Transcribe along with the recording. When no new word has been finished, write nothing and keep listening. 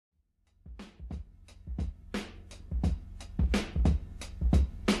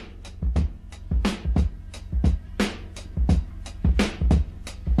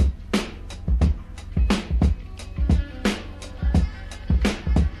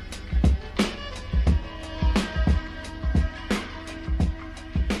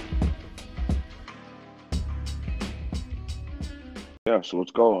Yeah, so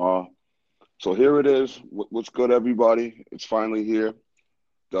let's go. So here it is. What's good, everybody? It's finally here.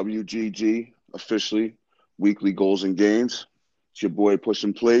 WGG officially weekly goals and gains. It's your boy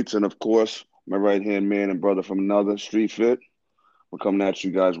pushing plates, and of course, my right hand man and brother from another Street Fit. We're coming at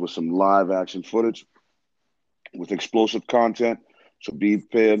you guys with some live action footage with explosive content. So be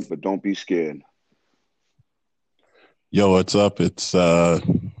prepared, but don't be scared. Yo, what's up? It's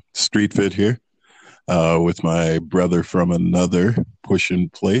Street Fit here with my brother from another pushing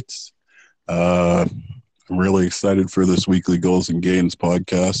plates. I'm really excited for this weekly goals and gains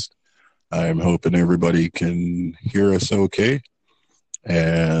podcast. I'm hoping everybody can hear us okay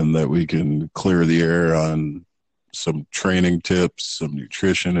and that we can clear the air on some training tips, some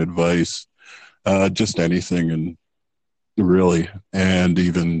nutrition advice, just anything and really, and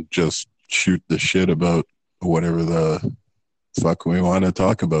even just shoot the shit about whatever the fuck we want to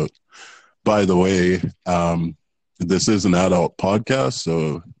talk about. By the way, this is an adult podcast,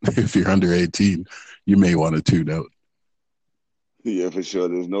 so if you're under 18, you may want to tune out. Yeah, for sure.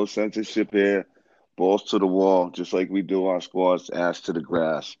 There's no censorship here. Balls to the wall, just like we do our squats, ass to the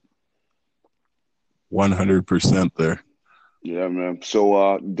grass. 100% there. Yeah, man.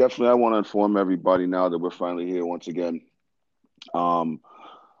 So definitely I want to inform everybody now that we're finally here once again. Um,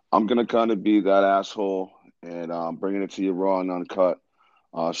 I'm gonna kind of be that asshole and bringing it to you raw and uncut.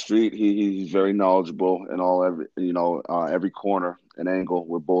 Street, he's very knowledgeable in every corner and angle.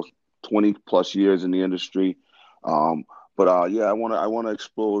 We're both 20 plus years in the industry. But yeah, I wanna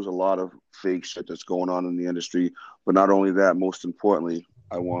expose a lot of fake shit that's going on in the industry. But not only that, most importantly,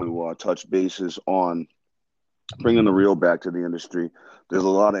 I want to touch bases on bringing the real back to the industry. There's a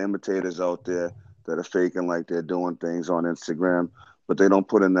lot of imitators out there that are faking like they're doing things on Instagram, but they don't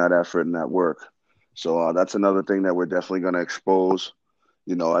put in that effort and that work. So that's another thing that we're definitely going to expose.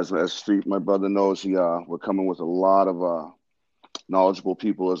 You know, as Street, my brother knows, we're coming with a lot of knowledgeable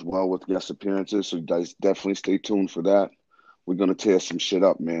people as well with guest appearances. So you guys definitely stay tuned for that. We're going to tear some shit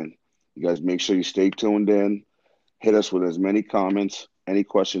up, man. You guys make sure you stay tuned in. Hit us with as many comments, any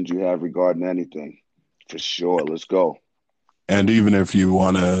questions you have regarding anything. For sure. Let's go. And even if you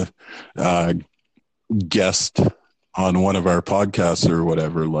want to guest on one of our podcasts or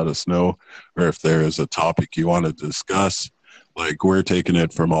whatever, let us know. Or if there is a topic you want to discuss, like we're taking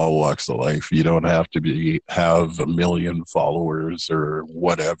it from all walks of life. You don't have to have a million followers or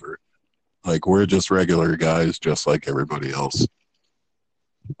whatever. Like we're just regular guys, just like everybody else.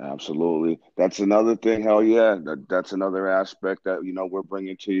 Absolutely. That's another thing. Hell yeah. That's another aspect that, we're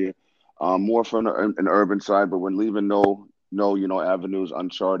bringing to you. More from an urban side, but we're leaving no, avenues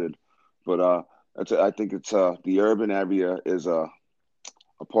uncharted. But I think it's the urban area is a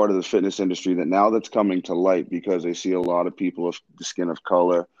part of the fitness industry that now that's coming to light because they see a lot of people of the skin of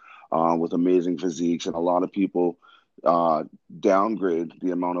color with amazing physiques, and a lot of people uh, downgrade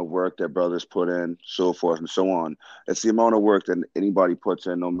the amount of work that brothers put in, so forth and so on. It's the amount of work that anybody puts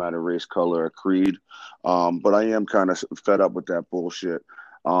in, no matter race, color, or creed. But I am kind of fed up with that bullshit.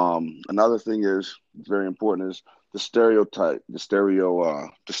 Another thing is very important is the stereotype, the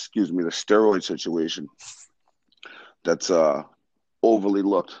steroid situation that's overly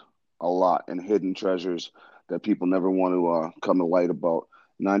looked a lot and hidden treasures that people never want to come to light about.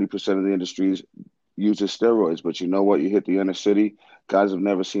 90% of the industries uses steroids, but you know what? You hit the inner city, guys have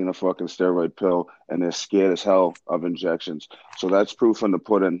never seen a fucking steroid pill and they're scared as hell of injections. So that's proof in the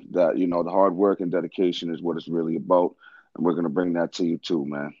pudding that, the hard work and dedication is what it's really about. And we're going to bring that to you too,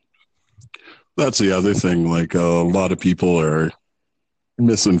 man. That's the other thing. Like a lot of people are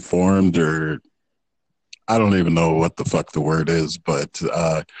misinformed, or I don't even know what the fuck the word is, but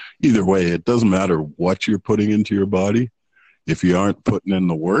either way, it doesn't matter what you're putting into your body. If you aren't putting in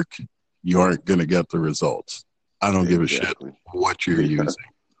the work, you aren't going to get the results. I don't give a shit Exactly. what you're Yeah, using.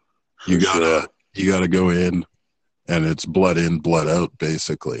 for sure. You gotta go in, and it's blood in, blood out,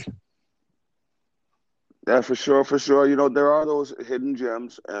 basically. Yeah, for sure, for sure. There are those hidden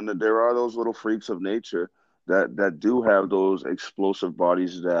gems, and there are those little freaks of nature that do have those explosive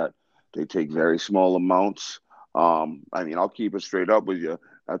bodies that they take very small amounts. I mean, I'll keep it straight up with you.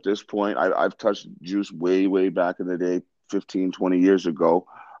 At this point, I've touched juice way, way back in the day, 15, 20 years ago.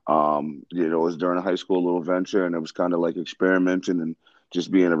 It was during a high school little venture, and it was kind of like experimenting and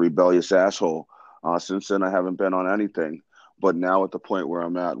just being a rebellious asshole. Since then, I haven't been on anything. But now at the point where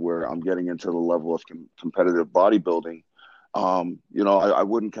I'm at, where I'm getting into the level of competitive bodybuilding, I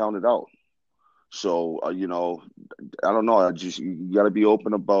wouldn't count it out. So, I don't know. You got to be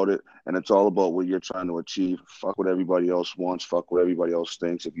open about it, and it's all about what you're trying to achieve. Fuck what everybody else wants. Fuck what everybody else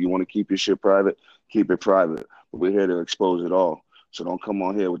thinks. If you want to keep your shit private, keep it private. But we're here to expose it all. So don't come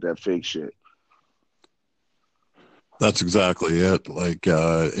on here with that fake shit. That's exactly it. Like,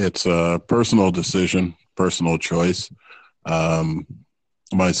 it's a personal decision, personal choice. Um,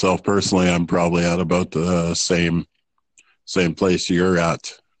 Myself personally, I'm probably at about the same place you're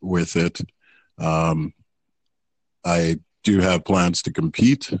at with it. Um, I do have plans to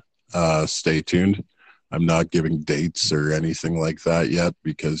compete. Stay tuned. I'm not giving dates or anything like that yet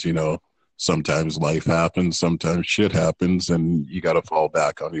because, sometimes life happens, sometimes shit happens, and you got to fall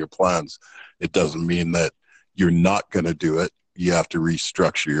back on your plans. It doesn't mean that you're not going to do it. You have to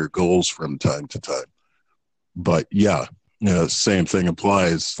restructure your goals from time to time. But yeah, same thing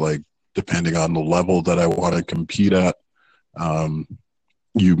applies. Like, depending on the level that I want to compete at, um,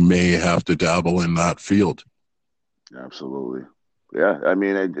 you may have to dabble in that field. Absolutely. Yeah, I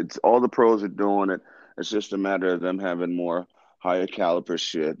mean, it's all the pros are doing it. It's just a matter of them having more higher caliber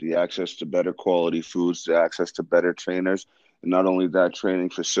shit, the access to better quality foods, the access to better trainers, and not only that, training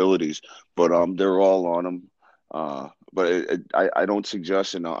facilities. But they're all on them. But I don't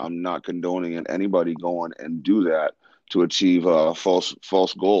suggest, and I'm not condoning it, anybody going and do that to achieve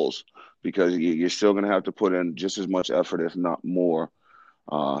false goals because you're still going to have to put in just as much effort, if not more,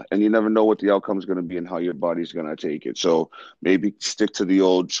 and you never know what the outcome is going to be and how your body's going to take it. So maybe stick to the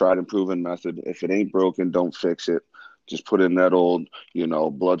old tried and proven method. If it ain't broken, don't fix it. Just put in that old,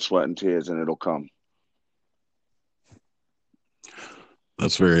 blood, sweat, and tears, and it'll come.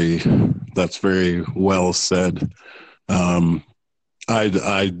 That's very that's very well said. Um,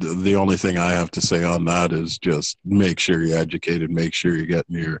 the only thing I have to say on that is just make sure you're educated, make sure you're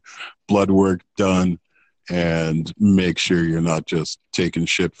getting your blood work done, and make sure you're not just taking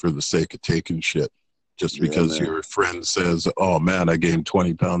shit for the sake of taking shit. Just Yeah, because man. your friend says, "Oh man, I gained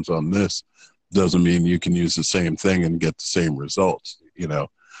 20 pounds on this," doesn't mean you can use the same thing and get the same results.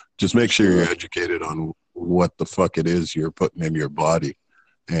 Just For make sure you're sure. educated on what the fuck it is you're putting in your body.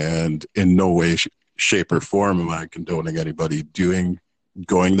 And in no way, shape, or form am I condoning anybody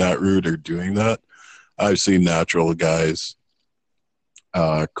going that route or doing that. I've seen natural guys,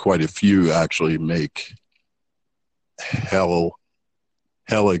 quite a few actually make hell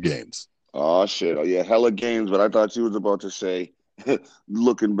hella gains. Oh shit. Oh yeah, hella games. But I thought you was about to say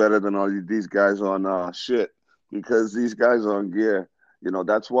looking better than all these guys on shit because these guys on gear.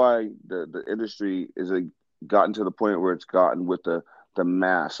 That's why the industry gotten to the point where it's gotten with the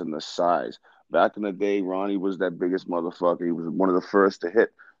mass and the size. Back in the day, Ronnie was that biggest motherfucker. He was one of the first to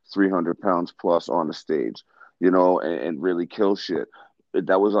hit 300 pounds plus on the stage, and really kill shit.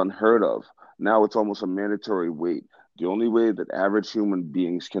 That was unheard of. Now it's almost a mandatory weight. The only way that average human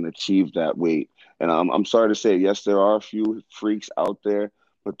beings can achieve that weight, and I'm sorry to say, yes, there are a few freaks out there,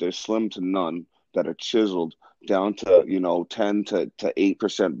 but they're slim to none that are chiseled down to 10 to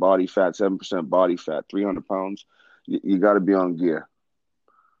 8% body fat, 7% body fat, 300 pounds. You got to be on gear.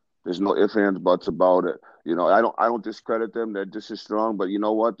 There's no ifs, ands, buts about it. I don't discredit them. They're just as strong. But you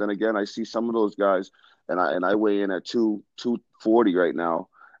know what? Then again, I see some of those guys, and I weigh in at 240 right now,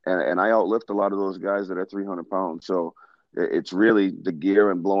 and I outlift a lot of those guys that are 300 pounds. So it's really the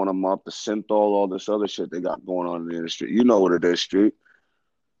gear and blowing them up, the synthol, all this other shit they got going on in the industry. You know what it is, Street.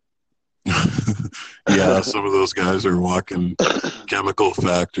 Yeah, some of those guys are walking chemical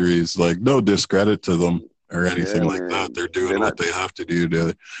factories. Like, no discredit to them or anything Yeah, like that. man. They're doing what they have to do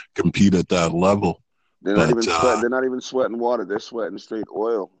to compete at that level. They're not But even sweating. They're not even sweating water. They're sweating straight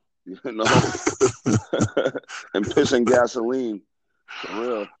oil. You know, and pissing gasoline for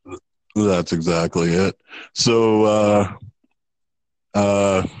real. that's exactly it. So,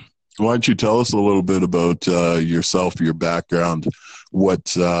 uh, why don't you tell us a little bit about yourself, your background,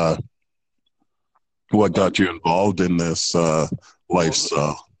 what uh, what Uh, got you involved in this well,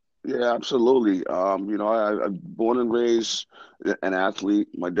 lifestyle? yeah, absolutely. I'm born and raised an athlete.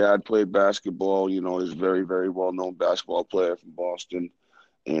 My dad played basketball. He's a very, very well known basketball player from Boston.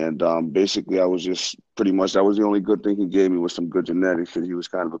 And basically, I was just pretty much that was the only good thing he gave me was some good genetics because he was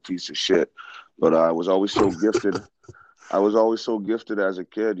kind of a piece of shit. But I was always so gifted. I was always so gifted as a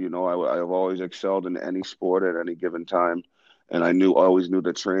kid. I've always excelled in any sport at any given time, and always knew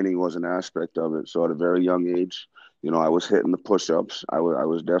that training was an aspect of it. So at a very young age, I was hitting the push-ups. I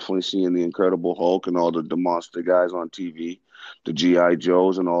was definitely seeing the Incredible Hulk and all the monster guys on TV, the GI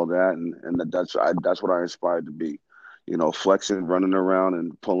Joes and all that, and that's what I inspired to be. Flexing, running around,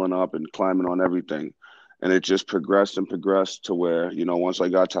 and pulling up and climbing on everything. And it just progressed and progressed to where, once I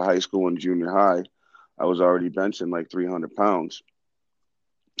got to high school and junior high, I was already benching like 300 pounds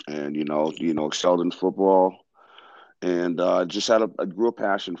and, excelled in football. and just had a real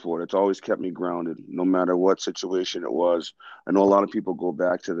passion for it. It's always kept me grounded, no matter what situation it was. I know a lot of people go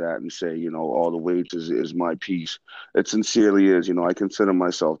back to that and say, all the weights is my piece. It sincerely is. I consider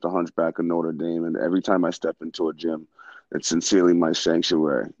myself the Hunchback of Notre Dame, and every time I step into a gym, it's sincerely my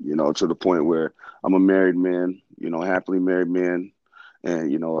sanctuary. To the point where I'm a married man, happily married man,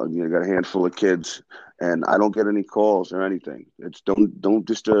 and I got a handful of kids, and I don't get any calls or anything. It's don't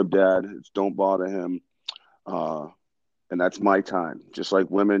disturb dad. It's don't bother him. Uh, and that's my time. Just like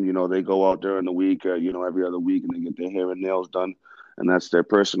women, they go out during the week, every other week, and they get their hair and nails done, and that's their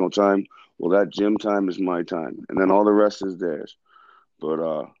personal time. Well, that gym time is my time, and then all the rest is theirs.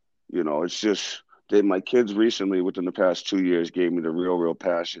 But it's just my kids recently, within the past 2 years, gave me the real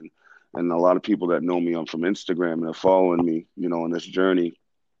passion. And a lot of people that know me, I'm from Instagram and are following me, on this journey,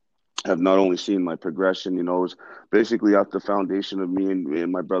 have not only seen my progression, it was basically off the foundation of me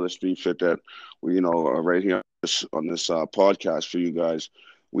and my brother Street Fit that we, are right here on this podcast for you guys.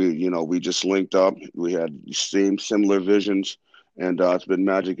 We just linked up. We had similar visions, and it's been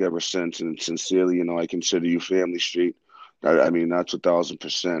magic ever since. And sincerely, I consider you family, Street. I mean, that's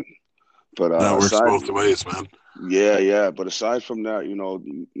 1,000%. But That works aside, both ways, man. yeah, yeah. But aside from that,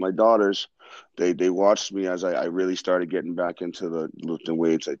 my daughters, they watched me as I really started getting back into the lifting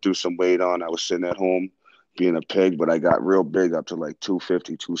weights. I threw some weight on. I was sitting at home being a pig, but I got real big up to like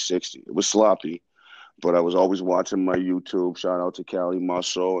 250, 260. It was sloppy, but I was always watching my YouTube. Shout out to Cali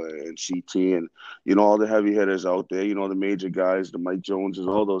Muscle and CT and, all the heavy hitters out there, the major guys, the Mike Joneses,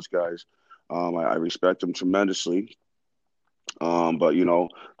 all those guys. I respect them tremendously. But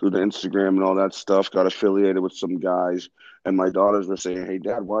through the Instagram and all that stuff, got affiliated with some guys, and my daughters were saying, "Hey,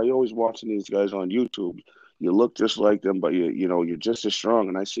 Dad, why are you always watching these guys on YouTube? You look just like them, but you're just as strong,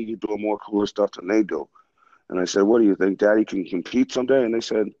 and I see you doing more cooler stuff than they do." And I said, "What do you think, Daddy can compete someday?" And they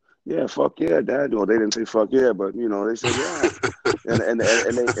said, "Yeah, fuck yeah, Dad." Well, they didn't say fuck yeah, but they said yeah,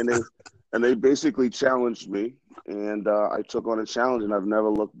 and they basically challenged me, and I took on a challenge, and I've never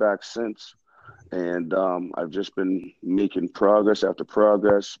looked back since. And I've just been making progress after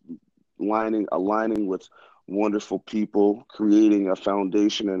progress, aligning with wonderful people, creating a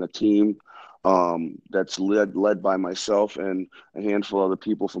foundation and a team that's led by myself and a handful of other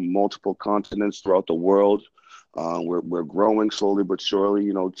people from multiple continents throughout the world. We're growing slowly but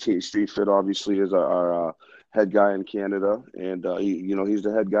surely. Street Fit obviously is our head guy in Canada, and he's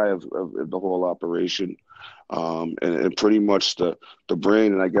the head guy of the whole operation, and pretty much the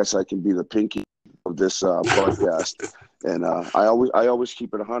brain. And I guess I can be the pinky of this podcast. And I always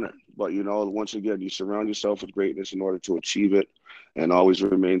keep it 100. But once again, you surround yourself with greatness in order to achieve it, and always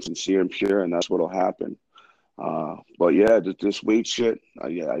remain sincere and pure, and that's what'll happen. But yeah, this weight shit.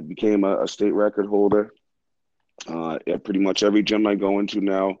 I became a state record holder. At pretty much every gym I go into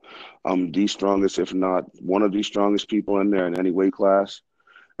now, I'm the strongest, if not one of the strongest people in there in any weight class.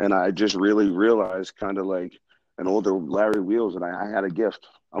 And I just really realized, kind of like an older Larry Wheels, that I had a gift.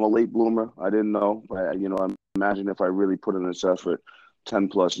 I'm a late bloomer. I didn't know, but I imagine if I really put in this effort 10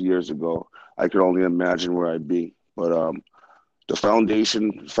 plus years ago, I could only imagine where I'd be. But the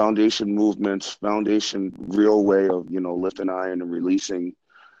foundation movements, foundation real way of lifting iron and releasing.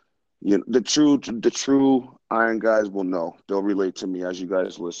 The true iron guys will know. They'll relate to me as you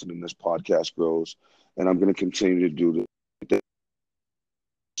guys listen and this podcast grows, and I'm going to continue to do the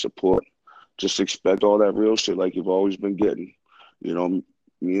support. Just expect all that real shit like you've always been getting.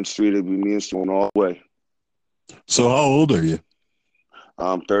 Me and Street will be me and Stone all the way. So, how old are you?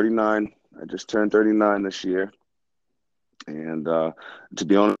 I'm 39. I just turned 39 this year. And to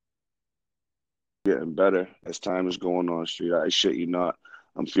be honest, getting better as time is going on, Street. I shit you not.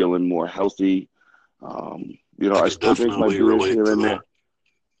 I'm feeling more healthy. I I can still drink my definitely beers relate here to and there. that.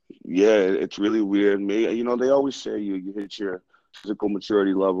 Yeah, it's really weird. Me, they always say you hit your physical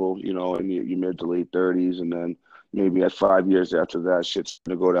maturity level, in your mid to late 30s, and then maybe at 5 years after that, shit's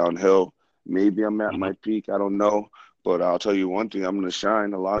gonna go downhill. Maybe I'm at Mhm. my peak. I don't know, but I'll tell you one thing: I'm gonna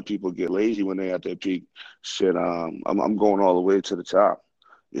shine. A lot of people get lazy when they at their peak. Shit, I'm going all the way to the top.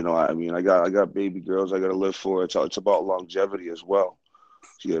 I mean, I got baby girls I got to live for. It's about longevity as well.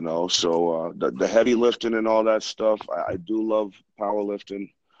 So the heavy lifting and all that stuff, I do love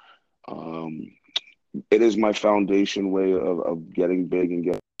powerlifting. Um, it is my foundation way of getting big and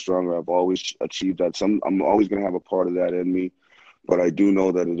getting stronger. I've always achieved that. I'm always going to have a part of that in me, but I do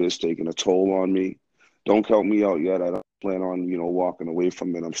know that it is taking a toll on me. Don't count me out yet. I don't plan on, walking away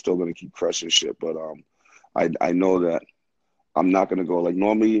from it. I'm still going to keep crushing shit, but I know that I'm not going to go like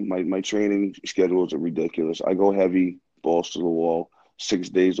normally. My training schedules are ridiculous. I go heavy, balls to the wall, 6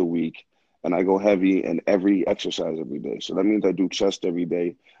 days a week, and I go heavy in every exercise every day. So that means I do chest every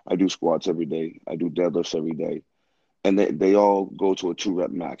day, I do squats every day, I do deadlifts every day, and they all go to a 2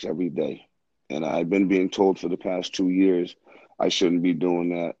 rep max every day. And I've been being told for the past 2 years I shouldn't be doing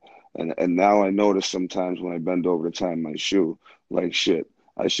that. And now I notice sometimes when I bend over to tie my shoe, like shit,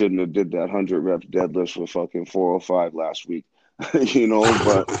 I shouldn't have did that 100 rep deadlift for fucking 405 last week,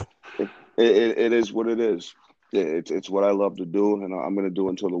 But it is what it is. It's what I love to do, and I'm gonna do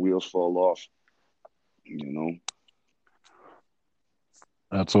it until the wheels fall off. You know.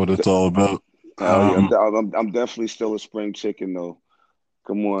 That's what it's all about. Hell yeah, Um, I'm definitely still a spring chicken though.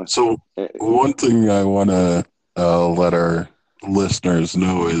 Come on. so Eh, one thing I want to let our listeners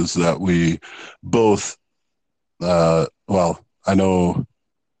know is that we both, well,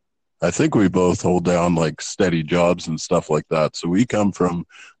 I think we both hold down like steady jobs and stuff like that. So we come from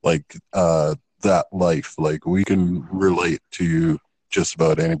like that life. Like we can relate to just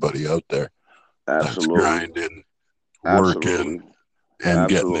about anybody out there that's Absolutely, grinding, working, absolutely, and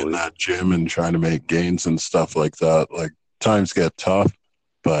getting in absolutely. that gym and trying to make gains and stuff like that. Like times get tough,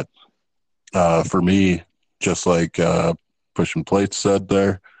 but for me, just like pushing plates said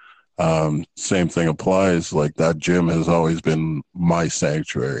there, same thing applies. Like that gym has always been my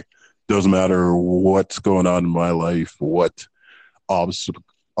sanctuary. Doesn't matter what's going on in my life, what obst-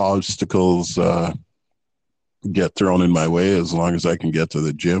 obstacles get thrown in my way, as long as I can get to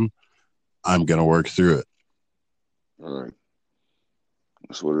the gym, I'm going to work through it. All right.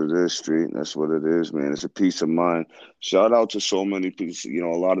 That's what it is, Street. That's what it is, man. It's a peace of mind. Shout out to so many people,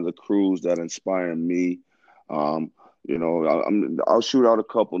 a lot of the crews that inspire me. Um, I'll shoot out a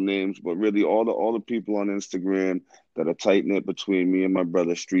couple names, but really all the people on Instagram that are tight knit between me and my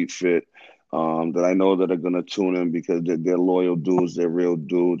brother Street Fit, that I know that are gonna tune in because they're loyal dudes, they're real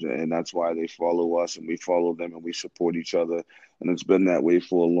dudes, and that's why they follow us and we follow them and we support each other. And it's been that way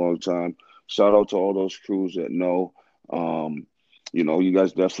for a long time. Shout out to all those crews that know. Um, you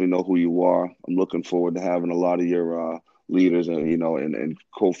guys definitely know who you are. I'm looking forward to having a lot of your leaders and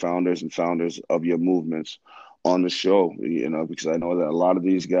co-founders and founders of your movements on the show, because I know that a lot of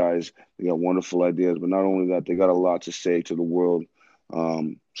these guys, they got wonderful ideas, but not only that, they got a lot to say to the world.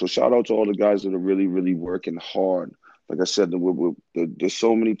 So shout out to all the guys that are really, really working hard. Like I said, there's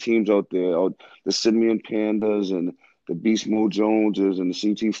so many teams out there, the Simeon Pandas and the Beast Mode Joneses and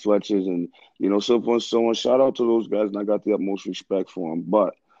the CT Fletchers and so forth and so on. Shout out to those guys, and I got the utmost respect for them.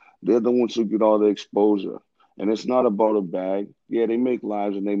 But they're the ones who get all the exposure. And it's not about a bag. Yeah, they make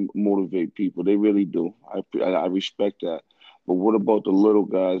lives and they motivate people. They really do. I respect that. But what about the little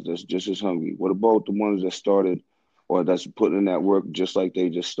guys that's just as hungry? What about the ones that started or that's putting in that work just like they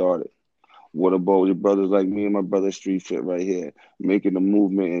just started? What about your brothers like me and my brother Street Fit right here, making the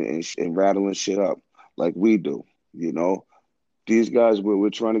movement and rattling shit up like we do? You know, these guys we're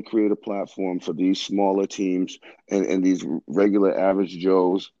trying to create a platform for these smaller teams and these regular average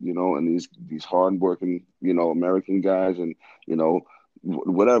joes, and these hardworking, American guys, and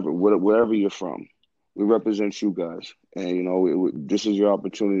wherever you're from, we represent you guys, and this is your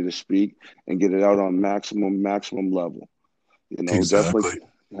opportunity to speak and get it out on maximum level. Definitely. Exactly.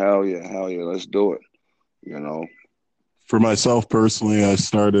 Hell yeah, let's do it. you know For myself personally, I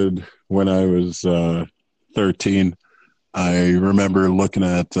started when I was 13. I remember looking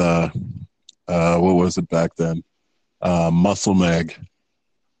at, what was it back then? Muscle Mag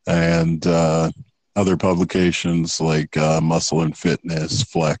and other publications like Muscle and Fitness,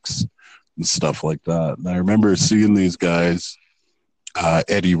 Flex, and stuff like that. And I remember seeing these guys,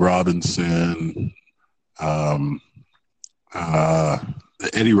 Eddie Robinson. Um, uh,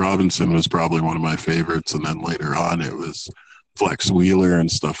 Eddie Robinson was probably one of my favorites, and then later on it was Flex Wheeler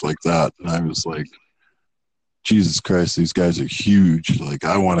and stuff like that. And I was like, Jesus Christ, these guys are huge. Like,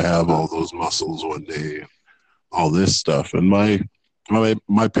 I want to have all those muscles one day, all this stuff. And my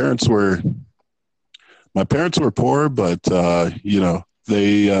parents were poor, but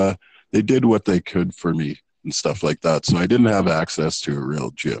they did what they could for me and stuff like that. So I didn't have access to a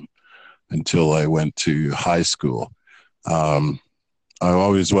real gym until I went to high school. Um, I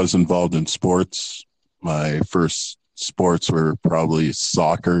always was involved in sports. My first sports were probably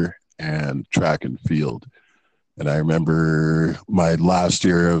soccer and track and field. And I remember my last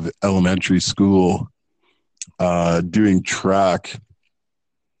year of elementary school doing track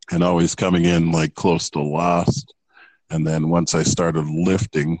and always coming in like close to last. And then once I started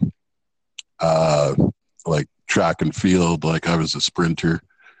lifting, uh, like track and field, like I was a sprinter,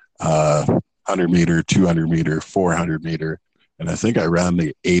 100 meter, 200 meter, 400 meter. And I think I ran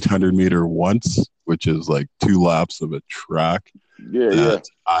the 800 meter once, which is like 2 laps of a track yeah, yeah.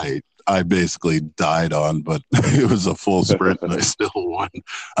 that I basically died on, but it was a full sprint and I still won.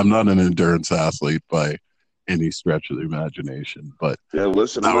 I'm not an endurance athlete by any stretch of the imagination, but Yeah,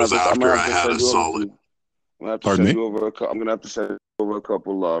 listen, that was I'm after gonna I have to had send a you over solid. some. gonna have to Pardon send me? you over I'm gonna have to send you over a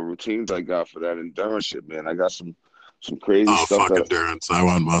couple routines I got for that endurance shit, man. I got some crazy Oh, stuff fuck that endurance. I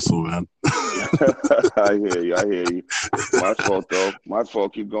want muscle, man. I hear you. I hear you. My fault though. My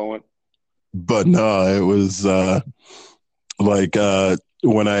fault. Keep going. But no, it was like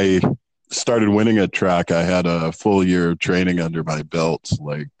when I started winning at track, I had a full year of training under my belt.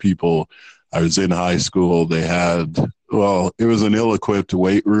 Like people, I was in high school. They had, well, it was an ill equipped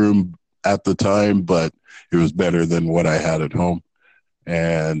weight room at the time, but it was better than what I had at home.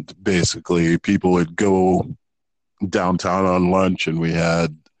 And basically, people would go downtown on lunch, and we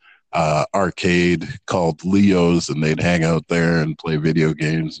had arcade called Leo's, and they'd hang out there and play video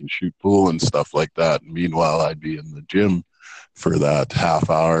games and shoot pool and stuff like that. And meanwhile, I'd be in the gym for that half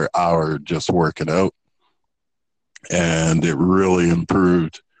hour just working out. And it really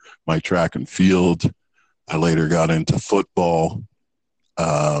improved my track and field. I later got into football,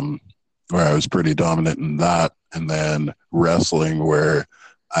 where I was pretty dominant in that, and then wrestling, where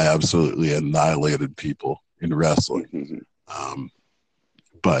I absolutely annihilated people in wrestling. Um,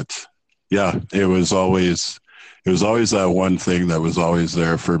 but yeah, it was always that one thing that was always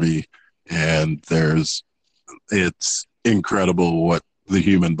there for me. And it's incredible what the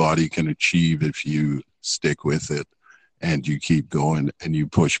human body can achieve if you stick with it and you keep going and you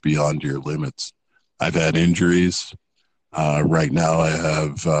push beyond your limits. I've had injuries. Right now, I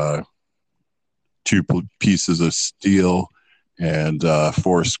have two pieces of steel and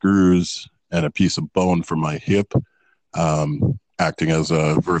four screws and a piece of bone for my hip, acting as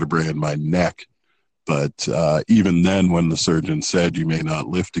a vertebrae in my neck. But even then, when the surgeon said you may not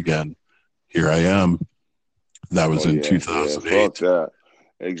lift again, here I am. That was Oh in yeah, yeah. Fuck 2008. that.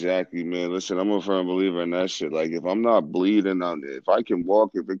 Exactly, man. Listen, I'm a firm believer in that shit. Like, if I'm not bleeding, if I can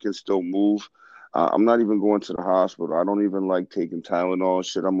walk, if it can still move, I'm not even going to the hospital. I don't even like taking Tylenol and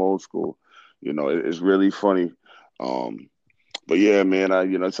shit. I'm old school. It's really funny. Um, but yeah,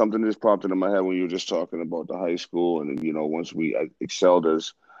 man, something just popped into my head when you were just talking about the high school, and once we excelled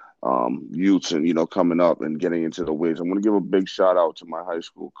as youths, and coming up and getting into the ways. I'm gonna give a big shout out to my high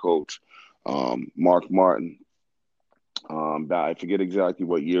school coach, Mark Martin. I forget exactly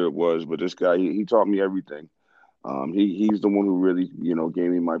what year it was, but this guy, he taught me everything. He's the one who really, gave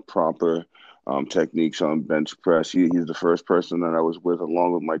me my proper techniques on bench press. He's the first person that I was with,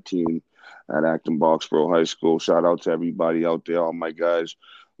 along with my team at Acton Boxborough High School. Shout out to everybody out there, all my guys.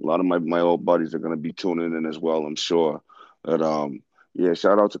 A lot of my old buddies are going to be tuning in as well, I'm sure. But yeah,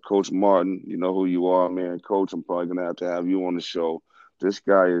 shout out to Coach Martin. You know who you are, man. Coach, I'm probably going to have you on the show. This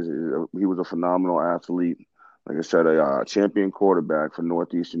guy he was a phenomenal athlete. Like I said, a champion quarterback for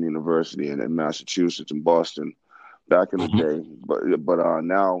Northeastern University in Massachusetts and Boston back in the Mhm. day. But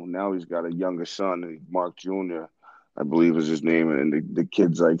now he's got a younger son, Mark Jr., I believe is his name, and the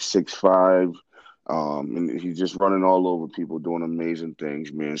kid's like 6'5", and he's just running all over people, doing amazing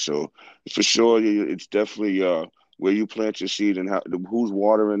things, man. So for sure, it's definitely where you plant your seed and who's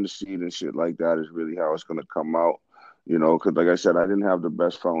watering the seed and shit like that is really how it's gonna come out. Because like I said, I didn't have the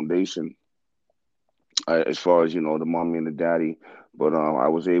best foundation as far as the mommy and the daddy, but I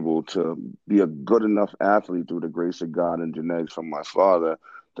was able to be a good enough athlete through the grace of God and genetics from my father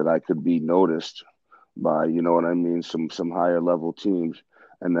that I could be noticed by what I mean, some higher level teams.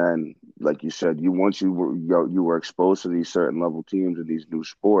 And then, like you said, once you were exposed to these certain level teams and these new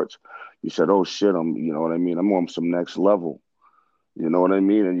sports, you said, "Oh shit, I'm what I mean, I'm on some next level." You know what I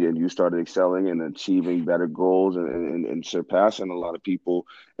mean? And you started excelling and achieving better goals and surpassing a lot of people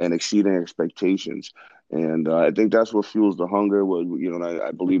and exceeding expectations. And I think that's what fuels the hunger. Well, and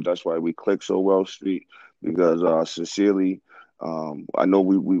I believe that's why we click so well, Street, because sincerely, I know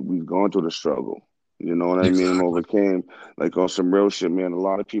we've gone through the struggle. You know what I mean? And Exactly. overcame, like, on some real shit, man. A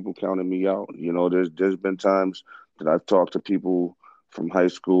lot of people counted me out. There's been times that I've talked to people from high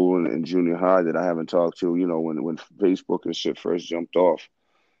school and junior high that I haven't talked to, when Facebook and shit first jumped off.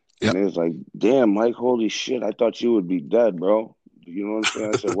 Yeah. And it was like, damn, Mike, holy shit, I thought you would be dead, bro. You know what I'm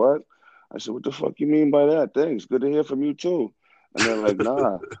saying? I said, what? I said, what the fuck you mean by that? Thanks. Good to hear from you too. And they're like,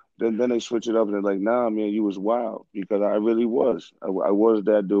 nah. Then they switch it up and they're like, nah, man, you was wild. Because I really was. I was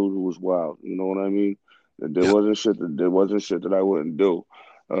that dude who was wild. You know what I mean? There Yeah. wasn't shit that I wouldn't do.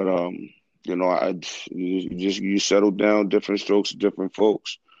 But I you settle down, different strokes, different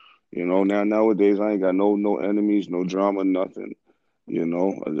folks. Nowadays I ain't got no enemies, no drama, nothing. I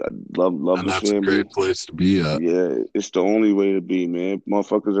love And the that's a family. great place to be at. Yeah, it's the only way to be, man.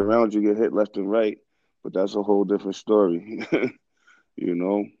 Motherfuckers around you get hit left and right, but that's a whole different story. you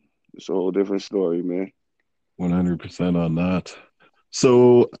know, it's a whole different story, man. 100% on that.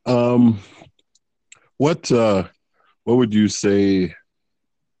 So, what would you say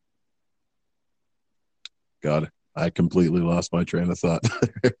God, I completely lost my train of thought.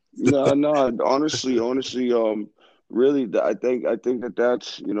 No, no, honestly, really, I think that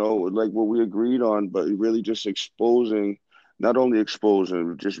that's, like what we agreed on, but really just exposing, not only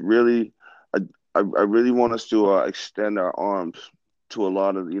exposing, just really, I, I really want us to extend our arms to a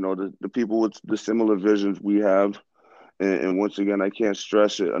lot of, the people with the similar visions we have. And once again, I can't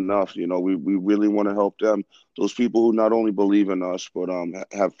stress it enough. We really want to help them. Those people who not only believe in us, but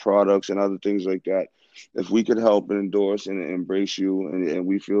have products and other things like that. If we could help and endorse and embrace you, and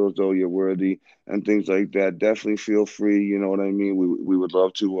we feel as though you're worthy and things like that, definitely feel free. You know what I mean? We would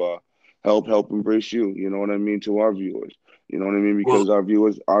love to help embrace you. You know what I mean, to our viewers. You know what I mean? Well, Because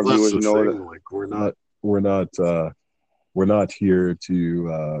our that's viewers the know that. thing. Like we're not we're not here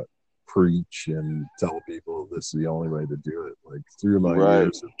to preach and tell people this is the only way to do it. Like through my Right.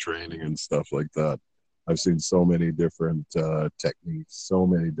 years of training and stuff like that, I've seen so many different techniques, so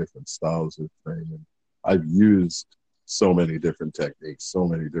many different styles of training. I've used so many different techniques, so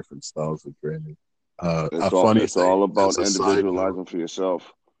many different styles of training. A It's all funny it's thing, all about as a side note, individualizing for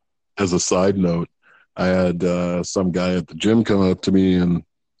yourself. I had some guy at the gym come up to me and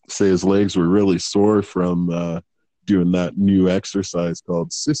say his legs were really sore from doing that new exercise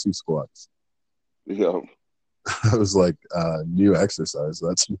called sissy squats. Yeah. I was like, new exercise?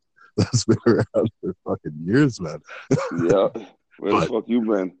 That's been around for fucking years, man. Yeah. Where the But fuck you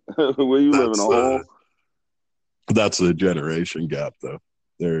been? Where you living? A that's hole? that's a generation gap, though.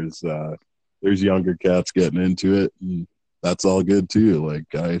 There's uh, there's younger cats getting into it, and that's all good too.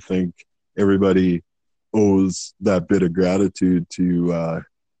 Like I think everybody owes that bit of gratitude to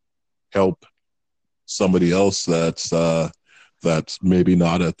help somebody else that's maybe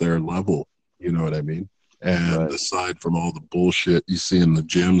not at their level. You know what I mean? And Right. aside from all the bullshit you see in the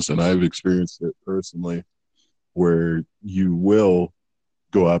gyms, and I've experienced it personally, where you will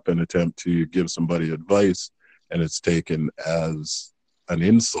go up and attempt to give somebody advice, and it's taken as an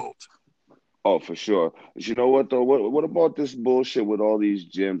insult. Oh, for sure. But you know what though? What about this bullshit with all these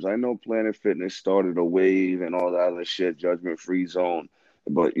gyms? I know Planet Fitness started a wave and all that other shit, Judgment Free Zone.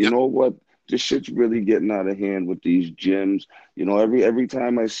 But you Yep. know what? This shit's really getting out of hand with these gyms. Every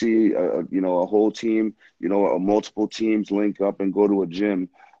time I see a whole team, multiple teams link up and go to a gym,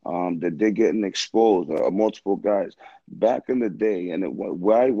 that they're getting exposed, multiple guys. Back in the day, and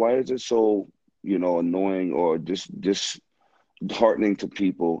why is it so, annoying or just heartening to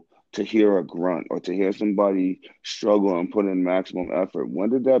people to hear a grunt or to hear somebody struggle and put in maximum effort? When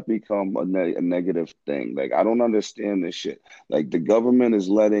did that become a negative thing? Like, I don't understand this shit. Like, the government is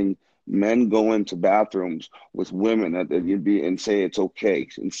letting men go into bathrooms with women that you'd be and say it's okay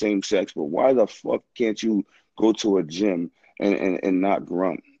in same sex, but why the fuck can't you go to a gym and not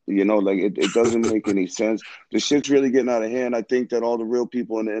grunt? Like it doesn't make any sense. The shit's really getting out of hand. I think that all the real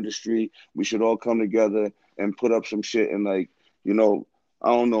people in the industry, we should all come together and put up some shit and like you know, I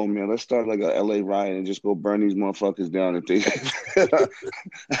don't know, man. Let's start like a LA riot and just go burn these motherfuckers down if they.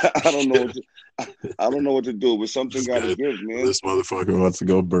 I don't know what to, I don't know what to do, but something This got to guy, give, man. this motherfucker wants to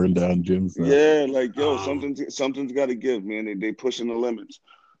go burn down gyms now. Yeah, like yo, Um, something's got to give, man. They pushing the limits,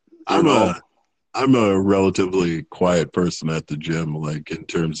 you I'm know. a I'm a relatively quiet person at the gym, like in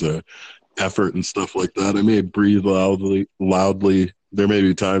terms of effort and stuff like that. I may breathe loudly. There may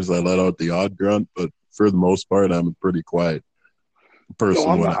be times I let out the odd grunt, but for the most part, I'm a pretty quiet Yo, person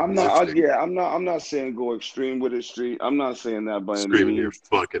I'm when not. I'm I'm not. lifting, Yeah, I'm not. I'm not saying go extreme with it, street. I'm not saying that by any screaming your means.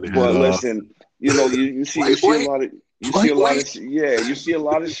 fucking head But off. listen, you see a Lightweight, lot of lightweight. yeah, you see a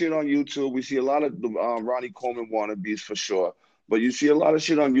lot of shit on YouTube. We see a lot of the Ronnie Coleman wannabes for sure. But you see a lot of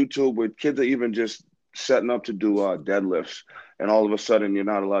shit on YouTube where kids are even just setting up to do deadlifts, and all of a sudden you're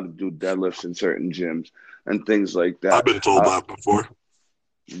not allowed to do deadlifts in certain gyms and things like I've that. been told that before.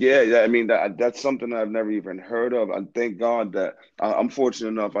 Yeah, yeah. I mean that's something I've never even heard of. And thank God that I'm fortunate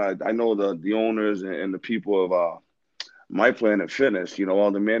enough. I know the owners and the people of My Planet Fitness.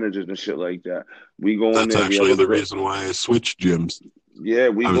 All the managers and shit like that. We go in That's there. We have actually a the good. reason why I switched gyms. Yeah,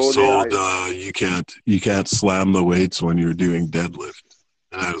 we I was go there. told you can't slam the weights when you're doing deadlift,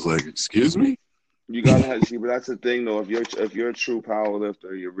 and I was like, excuse me. You gotta have see, but that's the thing though. If you're a true power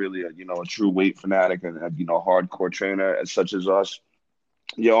lifter, you're really a true weight fanatic and a hardcore trainer, as such as us.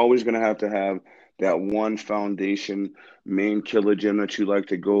 You're always going to have that one foundation main killer gym that you like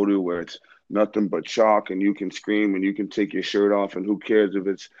to go to where it's nothing but chalk and you can scream and you can take your shirt off and who cares if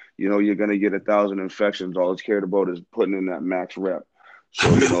it's you're going to get 1,000 infections. All it's cared about is putting in that max rep.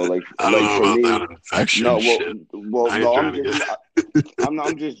 So like I don't know for about me, that infection no, shit. I ain't no, trying to get.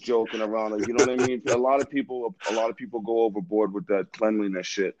 I'm just joking around. Like, you know what I mean? A lot of people go overboard with that cleanliness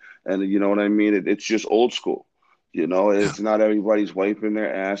shit, and you know what I mean. It's just old school. You know, Yeah. it's not everybody's wiping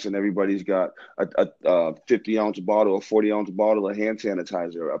their ass and everybody's got a 50-ounce bottle, a 40-ounce bottle of hand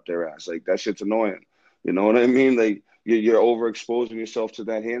sanitizer up their ass. Like that shit's annoying. You know what I mean? Like you're overexposing yourself to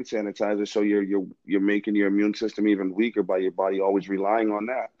that hand sanitizer, so you're making your immune system even weaker by your body always relying on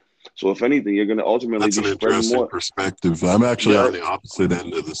that. So if anything, you're going to ultimately That's be an spreading interesting more. perspective. I'm actually Yeah, on the opposite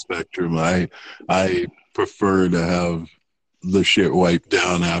end of the spectrum. I prefer to have the shit wiped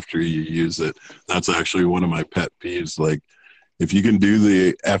down after you use it. That's actually one of my pet peeves. Like, if you can do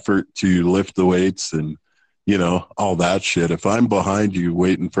the effort to lift the weights and, all that shit, if I'm behind you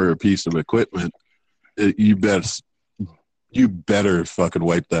waiting for a piece of equipment, you better fucking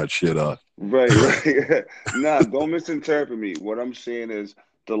wipe that shit off. right, right. Nah, don't misinterpret me. What I'm saying is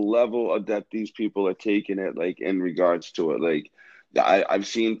the level of that these people are taking it, like in regards to it. Like, I've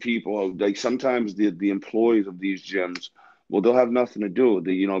seen people like sometimes the employees of these gyms, well, they'll have nothing to do.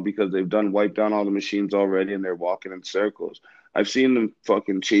 Because they've done wiped down all the machines already and they're walking in circles. I've seen them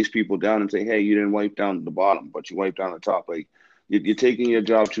fucking chase people down and say, "Hey, you didn't wipe down the bottom, but you wiped down the top." Like, you're taking your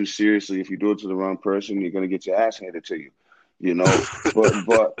job too seriously. If you do it to the wrong person, you're gonna get your ass handed to you. You know,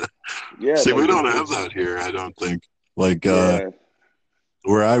 but yeah, See, we like don't have it's that here, I don't think. Like, yeah,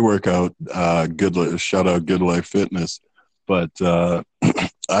 where I work out, shout out Good Life Fitness, but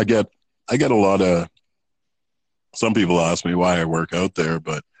I get I get a lot of. Some people ask me why I work out there,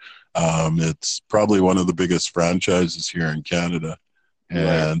 but it's probably one of the biggest franchises here in Canada, right.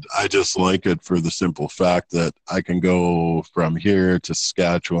 and I just like it for the simple fact that I can go from here to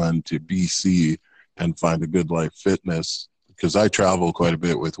Saskatchewan to BC and find a Good Life Fitness because I travel quite a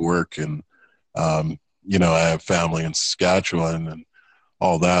bit with work and I have family in Saskatchewan and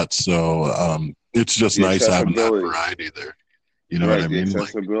all that. So it's just The nice having that accessibility, variety there. You know what right? I The mean? Like,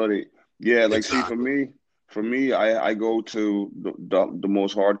 accessibility. Yeah, like see, for exactly. me, I go to the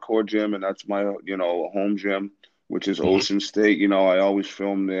most hardcore gym, and that's my home gym, which is Hmm. Ocean State. I always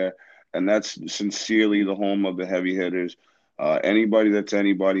film there, and that's sincerely the home of the heavy hitters. Anybody that's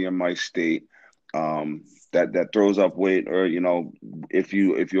anybody in my state, that throws up weight, or if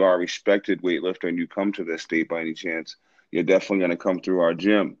you are a respected weightlifter and you come to this state by any chance, you're definitely going to come through our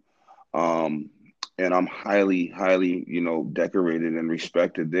gym. Um, and I'm highly, highly, decorated and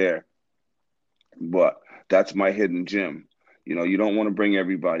respected there. But that's my hidden gem. You don't want to bring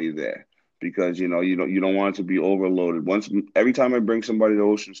everybody there because you don't want it to be overloaded. Every time I bring somebody to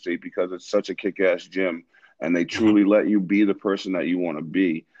Ocean State because it's such a kick-ass gym and they Hmm. truly let you be the person that you want to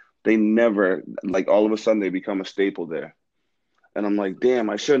be, they never like all of a sudden they become a staple there. And I'm like, damn,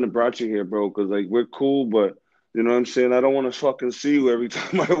 I shouldn't have brought you here, bro, because like we're cool, but you know what I'm saying? I don't want to fucking see you every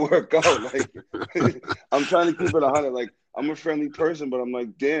time I work out. Like I'm trying to keep it 100. Like I'm a friendly person, but I'm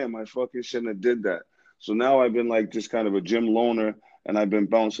like, damn, I fucking shouldn't have did that. So now I've been like just kind of a gym loner and I've been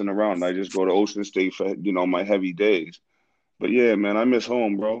bouncing around. I just go to Ocean State for, my heavy days. But yeah, man, I miss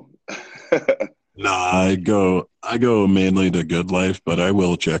home, bro. No, I go mainly to Good Life, but I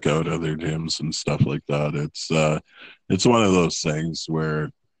will check out other gyms and stuff like that. It's one of those things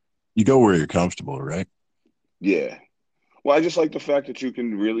where you go where you're comfortable, right? Yeah. Well, I just like the fact that you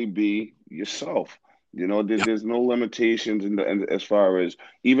can really be yourself. Yeah. There's no limitations as far as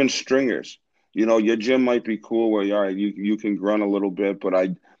even stringers. Your gym might be cool where you can grunt a little bit, but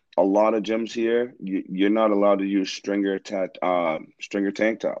a lot of gyms here you're not allowed to use stringer tank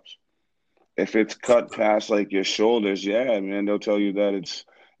tops. If it's cut past like your shoulders, yeah, man, they'll tell you that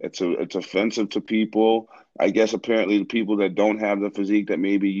it's offensive to people. I guess apparently the people that don't have the physique that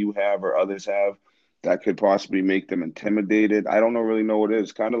maybe you have or others have, that could possibly make them intimidated. I don't know really know what it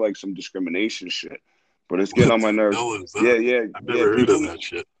is. Kind of like some discrimination shit, but it's getting What on my the nerves. hell is Yeah, that? yeah, I've yeah. never heard of that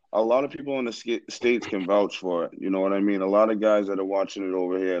shit. A lot of people in the states can vouch for it. You know what I mean? A lot of guys that are watching it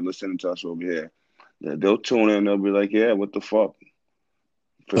over here, listening to us over here, yeah, they'll tune in. They'll be like, "Yeah, what the fuck?"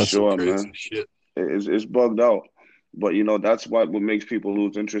 For That's some sure, crazy man. shit. It's bugged out. But that's what makes people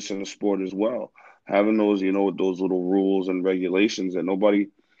lose interest in the sport as well. Having those little rules and regulations that nobody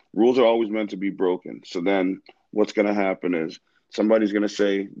rules are always meant to be broken. So then what's gonna happen is somebody's gonna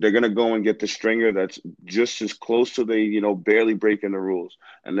say they're gonna go and get the stringer that's just as close to barely breaking the rules.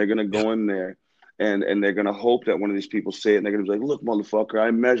 And they're gonna Yeah. go in there and they're gonna hope that one of these people say it and they're gonna be like, look, motherfucker,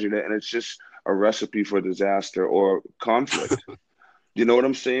 I measured it and it's just a recipe for disaster or conflict. You know what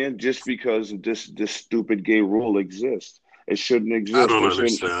I'm saying? Just because this stupid gay rule exists, it shouldn't I exist. don't It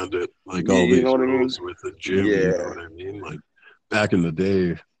shouldn't. understand it. Like You, all you know these what I mean? rules with the gym, you know Yeah. what I mean? Like back in the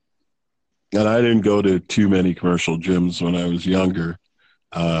day, and I didn't go to too many commercial gyms when I was younger.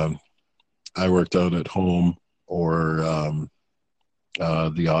 Um, I worked out at home or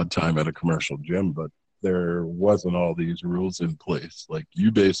the odd time at a commercial gym, but there wasn't all these rules in place. Like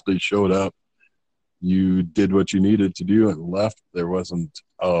you basically showed up, you did what you needed to do and left. There wasn't,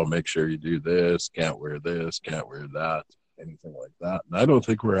 oh, make sure you do this, can't wear this, can't wear that, anything like that. And I don't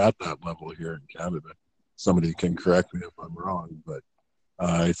think we're at that level here in Canada. Somebody can correct me if I'm wrong, but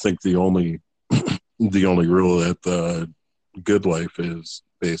I think the only rule at the Good Life is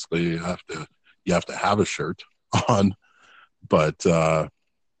basically you have to have a shirt on, but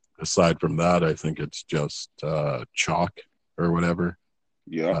aside from that, I think it's just chalk or whatever.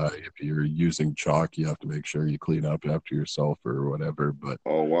 Yeah. If you're using chalk, you have to make sure you clean up after yourself or whatever. But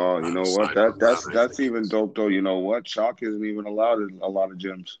Oh wow, you know what? aside from that, I That's think even it's. dope though. You know what? Chalk isn't even allowed in a lot of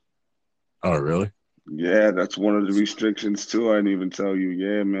gyms. Oh, really? Yeah, that's one of the restrictions too. I didn't even tell you.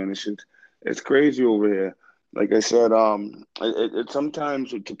 Yeah, man, it's crazy over here. Like I said, it sometimes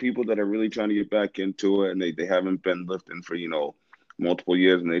to people that are really trying to get back into it and they haven't been lifting for, multiple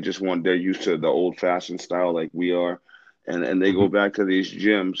years and they just they're used to the old fashioned style like we are, and they Mm-hmm. go back to these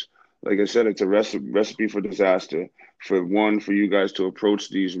gyms. Like I said, it's a recipe for disaster. For you guys to approach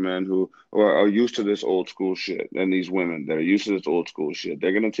these men who are used to this old school shit and these women that are used to this old school shit,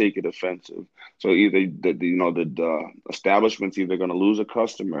 they're gonna take it offensive. So either the establishment's either going to lose a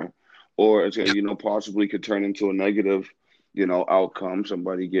customer, or it's Yeah. possibly could turn into a negative, outcome,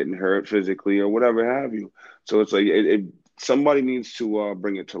 somebody getting hurt physically or whatever have you. So it's like somebody needs to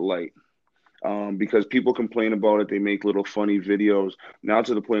bring it to light. Because people complain about it, they make little funny videos now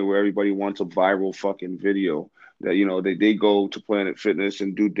to the point where everybody wants a viral fucking video. That they go to Planet Fitness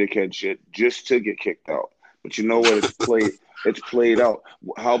and do dickhead shit just to get kicked out. But you know what? It's played out.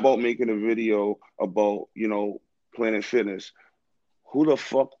 How about making a video about Planet Fitness? Who the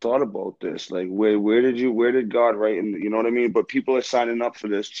fuck thought about this? Like, where did God write in? You know what I mean? But people are signing up for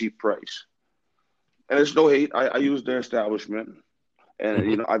this cheap price, and it's no hate. I use their establishment, and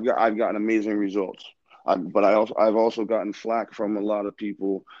Mm-hmm. I've gotten amazing results. But I've also gotten flack from a lot of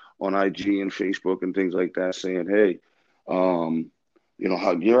people on IG and Facebook and things like that saying, "Hey, um,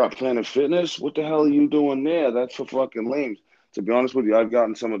 how you're at Planet Fitness? What the hell are you doing there? That's for fucking lames." To be honest with you, I've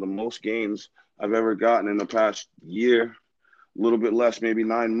gotten some of the most gains I've ever gotten in the past year, a little bit less, maybe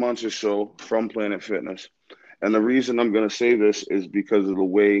 9 months or so, from Planet Fitness. And the reason I'm going to say this is because of the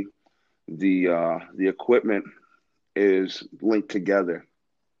way the equipment is linked together.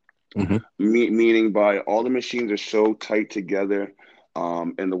 Mm-hmm. Meaning by all the machines are so tight together,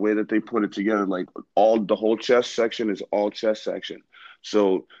 and the way that they put it together, like the whole chest section is all chest section.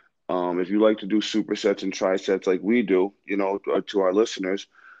 So if you like to do supersets and trisets like we do, to our listeners,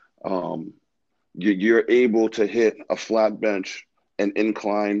 um, you're able to hit a flat bench, an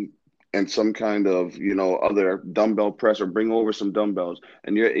incline, and some kind of other dumbbell press or bring over some dumbbells,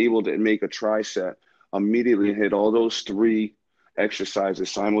 and you're able to make a tricep immediately and hit all those three exercises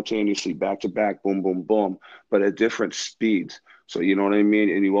simultaneously, back to back, boom, boom, boom, but at different speeds. So you know what I mean,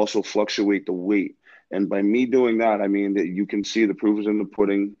 and you also fluctuate the weight. And by me doing that, I mean that you can see the proof is in the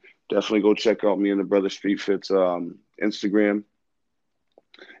pudding. Definitely go check out me and the brother Street Fits Instagram.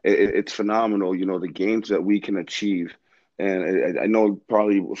 It's phenomenal, the gains that we can achieve. And I know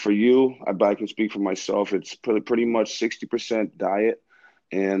probably for you, but I can speak for myself. It's pretty much 60% diet.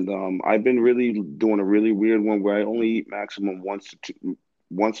 And I've been really doing a really weird one where I only eat maximum once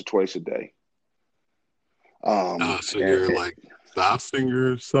or twice a day. So And you're like fasting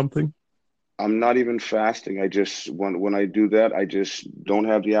or something? I'm not even fasting. I just when I do that, I just don't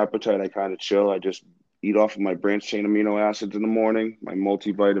have the appetite. I kind of chill. I just eat off of my branched chain amino acids in the morning, my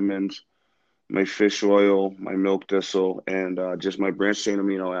multivitamins, my fish oil, my milk thistle, and just my branched chain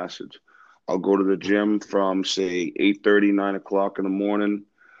amino acids. I'll go to the gym from say 8:30, 9 o'clock in the morning,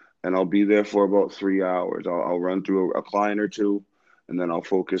 and I'll be there for about 3 hours. I'll run through a client or two, and then I'll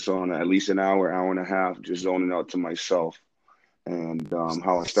focus on at least an hour, hour and a half, just zoning out to myself. And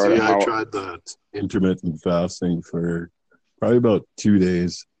how I started, See, I how tried that intermittent fasting for probably about 2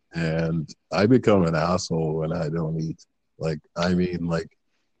 days, and I become an asshole when I don't eat. Like, I mean, like,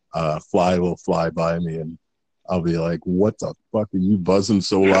 fly will fly by me, and I'll be like, "What the fuck are you buzzing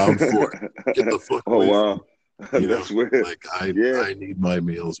so loud for? Get the fuck oh away from wow, me!" You know, that's weird. like Yeah, I need my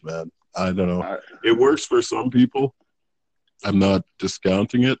meals, man. I don't know. I, It works for some people. I'm not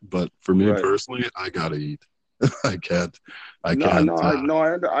discounting it, but for me right. personally, I gotta eat. I can't. I No, can't. no,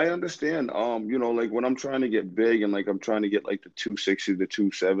 I understand. Like when I'm trying to get big and like I'm trying to get like the 260, the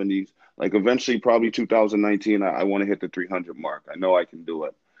 270s, like eventually probably 2019, I want to hit the 300 mark. I know I can do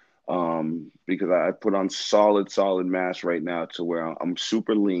it. Because I put on solid mass right now to where I'm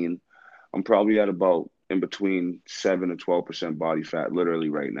super lean. I'm probably at about in between 7 and 12% body fat, literally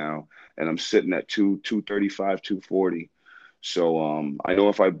right now, and I'm sitting at 235, 240. So I know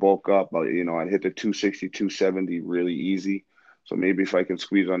if I bulk up, I'd hit the 260, 270 really easy. So maybe if I can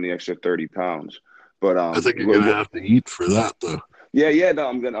squeeze on the extra 30 pounds. But I think you're gonna have to eat for that, though. yeah, yeah, no,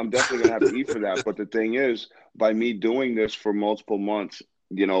 I'm definitely gonna have to eat for that. But the thing is, by me doing this for multiple months,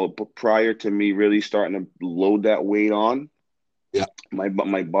 prior to me really starting to load that weight on, Yeah, my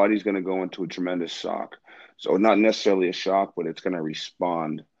body's gonna go into a tremendous shock. So not necessarily a shock, but it's gonna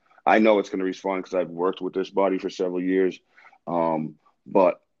respond. I know it's gonna respond because I've worked with this body for several years.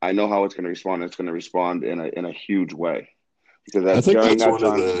 But I know how it's gonna respond. It's gonna respond in a huge way because I think during that's that one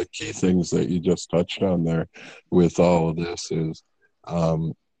of time, the key things that you just touched on there with all of this is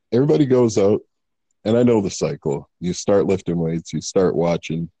um, everybody goes out, and I know the cycle. You start lifting weights, you start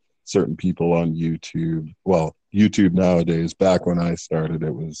watching certain people on YouTube. Well, YouTube nowadays, back when I started,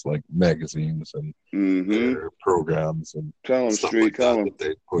 it was like magazines and mm-hmm. their programs and Tell them stuff street, like tell that them. that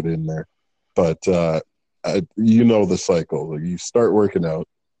they put in there. But you know the cycle. You start working out,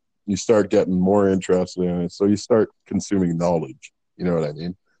 you start getting more interested in it, so you start consuming knowledge. You know what I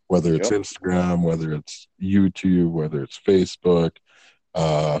mean? Whether it's Yep. Instagram, whether it's YouTube, whether it's Facebook,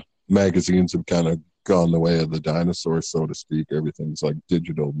 uh, magazines have kind of gone the way of the dinosaur, so to speak. Everything's like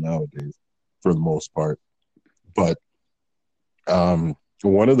digital nowadays for the most part. But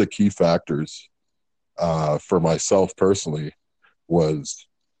one of the key factors for myself personally was,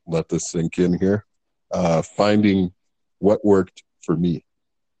 let this sink in here, finding what worked for me.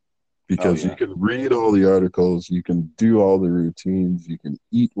 Oh Because you yeah. can read all the articles, you can do all the routines, you can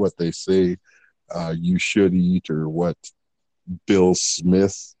eat what they say you should eat, or what Bill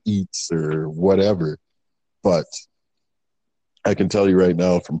Smith eats, or whatever. But I can tell you right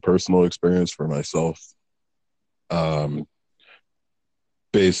now from personal experience for myself, um,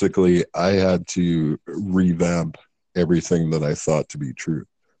 basically, I had to revamp everything that I thought to be true.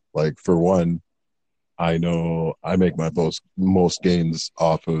 Like, for one, I know I make my most gains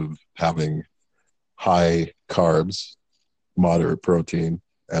off of having high carbs, moderate protein,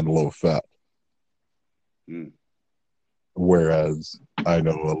 and low fat. Mm. Whereas I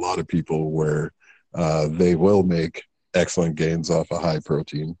know a lot of people where they will make excellent gains off of high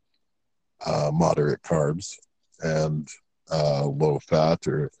protein, moderate carbs, and low fat,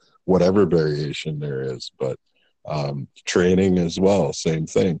 or whatever variation there is. But training as well, same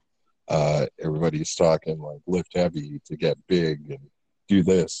thing. Everybody's talking like lift heavy to get big and do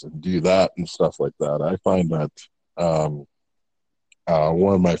this and do that and stuff like that. I find that um,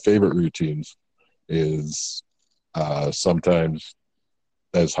 one of my favorite routines is sometimes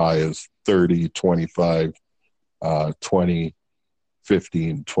as high as 30, 25, 20,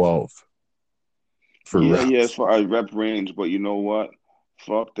 15, 12 for Yeah, yeah, as reps. far as rep range, but you know what?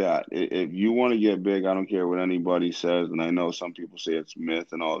 Fuck that. If you want to get big, I don't care what anybody says, and I know some people say it's myth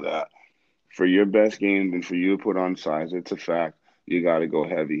and all that. For your best gains and for you to put on size, it's a fact. You got to go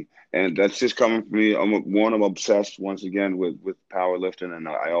heavy, and that's just coming from me. I'm obsessed once again with powerlifting, and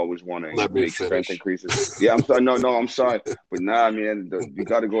I always want to Let me make strength finish. increases. Yeah, I'm sorry. No, no, I'm sorry, but nah, man, you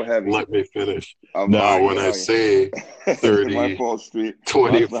got to go heavy. Let me finish. All Now, right, when yeah, I all say right. My 30, fault, Street.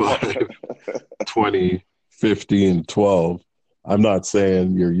 My fault. 25, 20, 15, 12, I'm not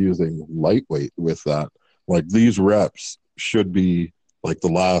saying you're using lightweight with that. Like, these reps should be like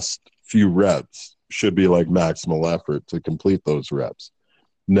the last few reps should be like maximal effort to complete those reps.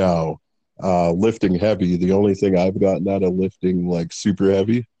 Now, lifting heavy, the only thing I've gotten out of lifting like super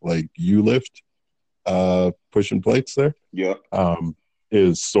heavy, like you lift, pushing plates there, Yeah. um,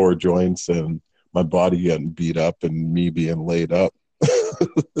 is sore joints and my body getting beat up and me being laid up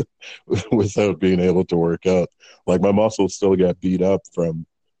without being able to work out. Like, my muscles still get beat up from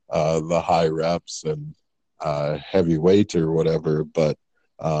the high reps and heavy weight or whatever, but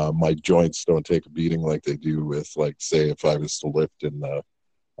my joints don't take a beating like they do with, like, say, if I was to lift in the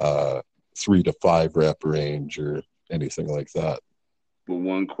uh, 3 to 5 rep range or anything like that. But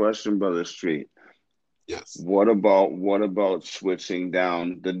one question, Brother Street. Yes. What about switching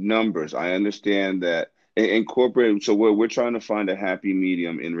down the numbers? I understand that incorporate. So we're trying to find a happy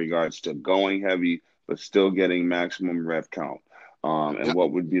medium in regards to going heavy but still getting maximum rep count. And Yeah.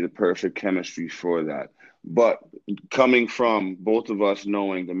 what would be the perfect chemistry for that? But coming from both of us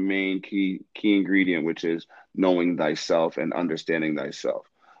knowing the main key ingredient, which is knowing thyself and understanding thyself.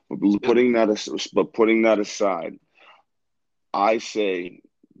 But Yeah. putting that aside, I say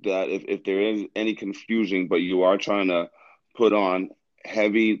that if there is any confusion, but you are trying to put on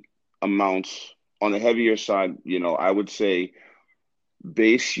heavy amounts on the heavier side, I would say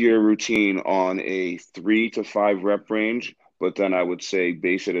base your routine on a 3 to 5 rep range, but then I would say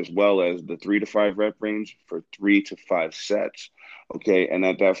base it as well as the 3 to 5 rep range for 3 to 5 sets. Okay. And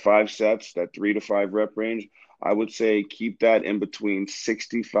at that 5 sets, that 3 to 5 rep range, I would say keep that in between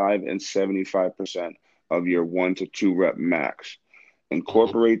 65 and 75% of your 1 to 2 rep max.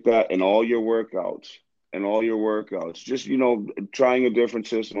 Incorporate that in all your workouts. In all your workouts. Just, trying a different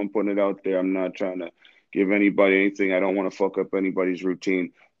system. I'm putting it out there. I'm not trying to give anybody anything. I don't want to fuck up anybody's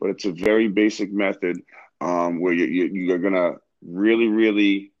routine, but it's a very basic method where you're gonna really,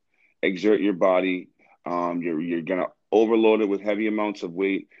 really exert your body. You're gonna overload it with heavy amounts of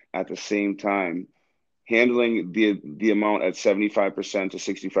weight at the same time, handling the amount at 75% to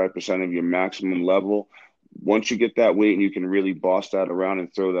 65% of your maximum level. Once you get that weight and you can really boss that around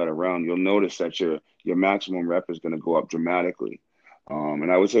and throw that around, you'll notice that your maximum rep is going to go up dramatically.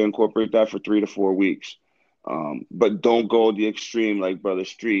 And I would say incorporate that for 3 to 4 weeks. But don't go the extreme like Brother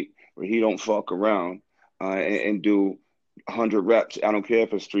Street, where he don't fuck around and do 100 reps. I don't care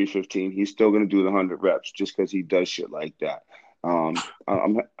if it's 315. He's still going to do the 100 reps just because he does shit like that.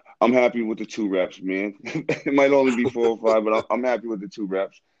 I'm happy with the 2 reps, man. It might only be 4 or 5, but I'm happy with the 2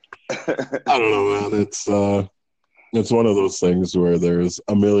 reps. I don't know, man. It's one of those things where there's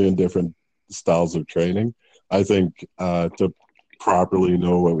a million different styles of training. I think to properly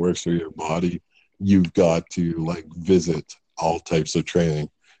know what works for your body, you've got to like visit all types of training,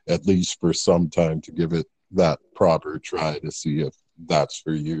 at least for some time, to give it that proper try to see if that's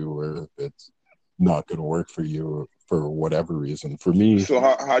for you or if it's not going to work for you for whatever reason. For me, So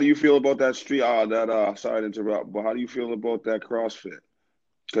how do you feel about that street? Sorry to interrupt, but how do you feel about that CrossFit?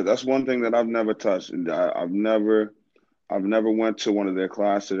 Because that's one thing that I've never touched, and I've never went to one of their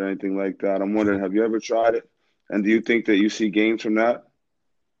classes or anything like that. I'm wondering, have you ever tried it? And do you think that you see gains from that?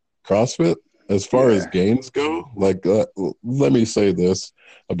 CrossFit, as far as Yeah. gains go, like let me say this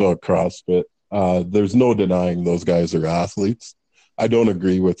about CrossFit. There's no denying those guys are athletes. I don't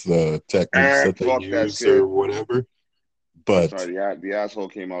agree with the techniques that they Fuck that use or shit. whatever, I'm but sorry, the asshole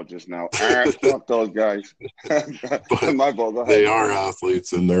came out just now. Fuck those guys. but My fault. Go they ahead. are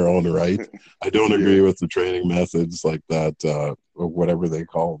athletes in their own right. I don't Yeah. agree with the training methods like that, or whatever they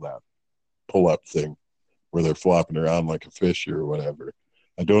call that pull-up thing, where they're flopping around like a fish or whatever.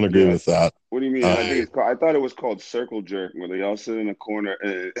 I don't agree Yeah. with that. What do you mean? I think I it's called. I thought it was called circle jerk, where they all sit in a corner.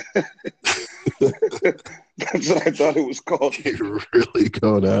 That's what I thought it was called. You're really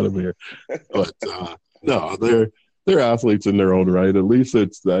going out of here. But no, they're athletes in their own right. At least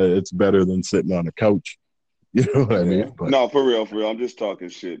it's better than sitting on a couch. You know what I Yeah. mean? But No, for real, for real. I'm just talking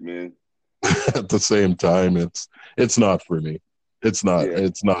shit, man. at the same time, it's not for me. Yeah.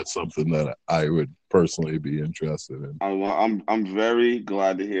 It's not something that I would personally be interested in. I'm very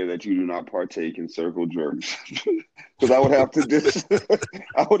glad to hear that you do not partake in circle jerks, because I would have to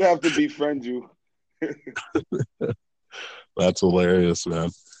I would have to befriend you. That's hilarious, man.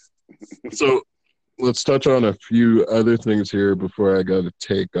 So let's touch on a few other things here before I got to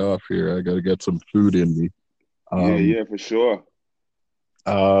take off here. I got to get some food in me. Yeah, Um, yeah, for sure.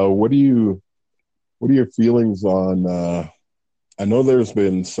 what do what are your feelings on? I know there's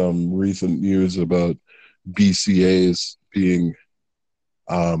been some recent news about BCAs being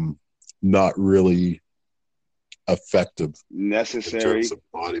um, not really effective in terms Necessary. of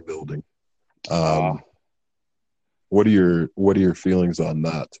bodybuilding. Uh, Um, what are your feelings on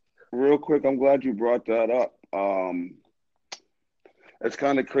that? Real quick, I'm glad you brought that up. It's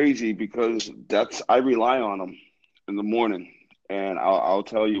kind of crazy because I rely on them in the morning, and I'll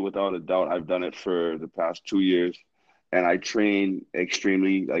tell you without a doubt, I've done it for the past 2 years, and I train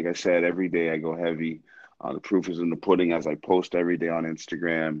extremely. Like I said, every day I go heavy. The proof is in the pudding as I post every day on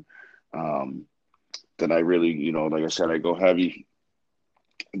Instagram. Um, that I really, like I said, I go heavy.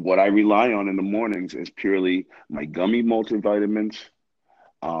 What I rely on in the mornings is purely my gummy multivitamins.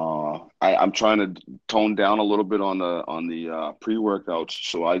 I'm trying to tone down a little bit on the pre-workouts,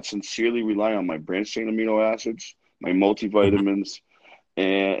 so I sincerely rely on my branched chain amino acids, my Mhm. multivitamins,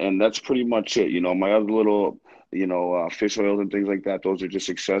 and that's pretty much it. My other little, fish oils and things like that. Those are just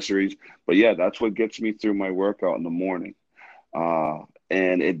accessories. But yeah, that's what gets me through my workout in the morning. Uh,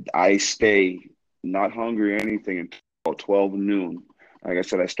 and I stay not hungry or anything until 12 noon. Like I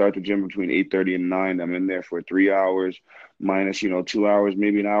said, I start the gym between 8:30 and 9. I'm in there for 3 hours, minus, 2 hours,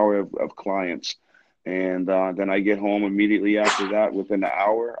 maybe an hour of clients. And then I get home immediately after that. Within an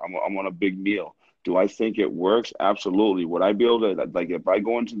hour, I'm on a big meal. Do I think it works? Absolutely. Would I be able to, like, if I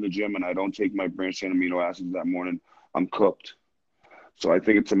go into the gym and I don't take my branched chain amino acids that morning, I'm cooked. So I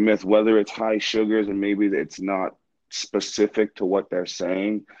think it's a myth, whether it's high sugars and maybe it's not specific to what they're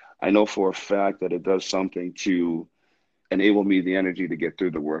saying. I know for a fact that it does something to enable me the energy to get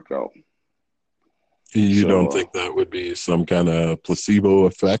through the workout. You don't So, think that would be some kind of placebo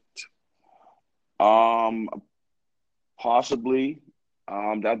effect? possibly,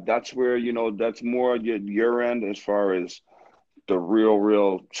 that's where, that's more your end as far as the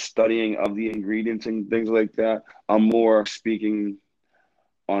real studying of the ingredients and things like that. I'm more speaking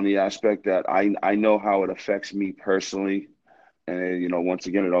on the aspect that I know how it affects me personally. And once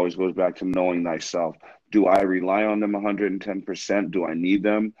again, it always goes back to knowing thyself. Do I rely on them 110%? Do I need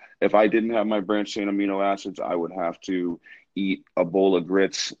them? If I didn't have my branched chain amino acids, I would have to eat a bowl of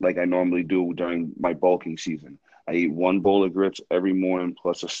grits like I normally do during my bulking season. I eat one bowl of grits every morning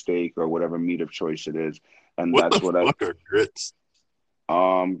plus a steak or whatever meat of choice it is. And What the that's what I fuck are grits?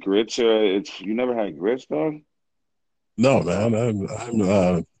 grits are it's you never had grits, dog? No, man.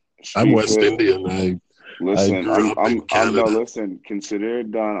 I'm Street West fit. Indian. I Listen, grew up in I'm no, Canada. listen, consider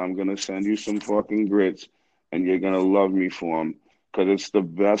it done. I'm gonna send you some fucking grits and you're gonna love me for them because it's the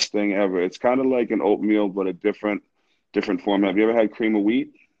best thing ever. It's kind of like an oatmeal, but a different form. Have you ever had cream of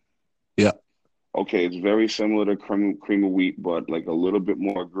wheat? Yeah. Okay, it's very similar to cream of wheat, but like a little bit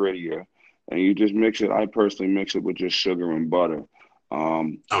more grittier. And you just mix it. I personally mix it with just sugar and butter.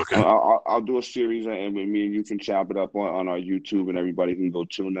 Okay. I'll do a series, and me and you can chop it up on our YouTube, and everybody can go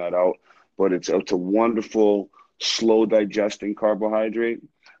tune that out. But it's a wonderful, slow digesting carbohydrate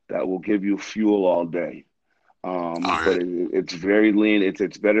that will give you fuel all day. All But right. it's very lean.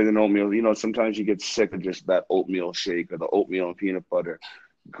 It's better than oatmeal. Sometimes you get sick of just that oatmeal shake or the oatmeal and peanut butter.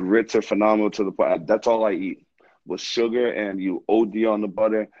 Grits are phenomenal to the point. That's all I eat with sugar, and you OD on the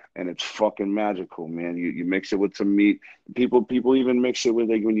butter, and it's fucking magical, man. You mix it with some meat. People even mix it with,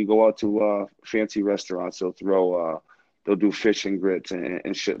 like, when you go out to fancy restaurants, they'll do fish and grits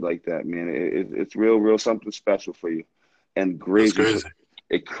and shit like that, man. It's real something special for you, and That's crazy for crazy.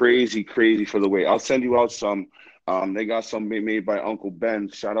 it crazy for the weight. I'll send you out some. They got some made by Uncle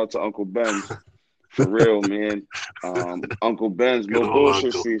Ben's. Shout out to Uncle Ben's. For real, man. Uncle Ben's, Good no old bullshit,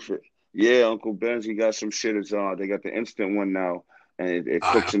 uncle. Seaford. Yeah, Uncle Ben's, he got some shit. It's they got the instant one now, and it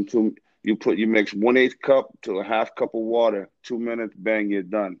Oh cooks yeah. in two. You mix 1/8 cup to a half cup of water, 2 minutes, bang, you're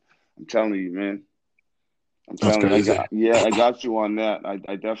done. I'm telling you, man. I'm That's telling you, crazy. I got you on that.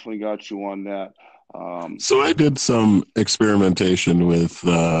 I definitely got you on that. Um, So I did some experimentation with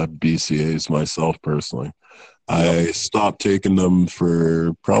BCAs myself personally. yep. I stopped taking them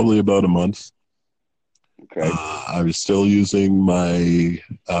for probably about a month. Okay. I was still using my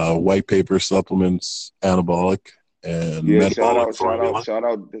white paper supplements, anabolic and Yeah. metabolic formula. Shout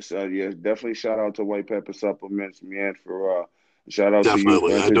out. This. Yeah. Definitely shout out to White Pepper Supplements, man. For shout out to you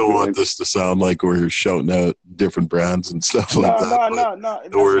Definitely. for I don't want introducing. this to sound like we're shouting out different brands and stuff like No, that, no, but no, no.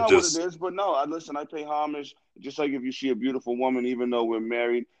 That's we're not what it just, is. But no, listen. I pay homage. Just like if you see a beautiful woman, even though we're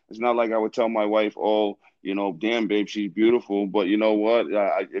married, it's not like I would tell my wife, "Oh, damn, babe, she's beautiful." But you know what?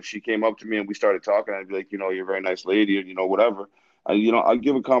 If she came up to me and we started talking, I'd be like, "You're a very nice lady," or whatever. I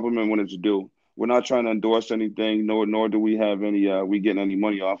give a compliment when it's due. We're not trying to endorse anything, nor do we have any. We getting any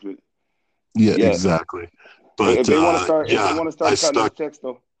money off it yeah, yet. exactly. If But they want to start, yeah, I cutting us stuck. checks,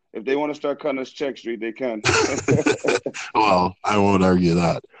 though, if they want to start cutting us checks, Street, they can. Well, I won't argue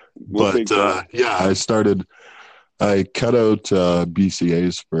that. We'll But take that. yeah, I cut out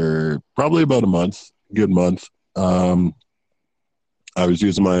BCAs for probably about a month, good month. I was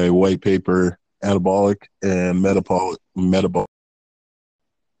using my white paper anabolic and metabolic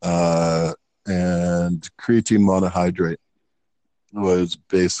uh, and creatine monohydrate was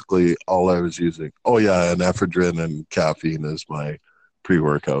basically all I was using. Oh yeah, and ephedrine and caffeine is my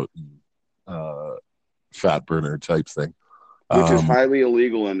pre-workout uh, fat burner type thing. Which is Um, highly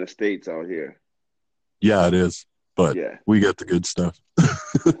illegal in the States out here. yeah, it is, but Yeah, we get the good stuff.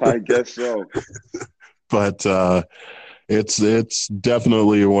 I guess so. But it's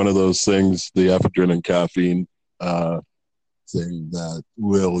definitely one of those things, the ephedrine and caffeine uh, thing that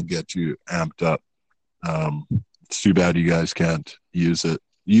will get you amped up. It's too bad you guys can't use it.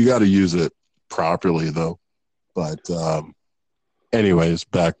 You got to use it properly though. But anyways,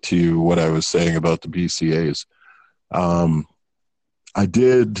 back to what I was saying about the BCAs. Um, I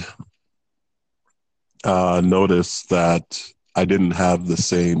did notice that I didn't have the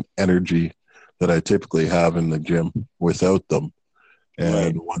same energy that I typically have in the gym without them.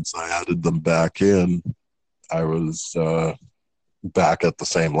 And Right. once I added them back in, I was back at the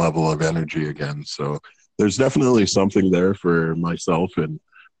same level of energy again. So there's definitely something there for myself and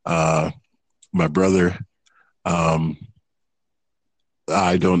uh, my brother. Um,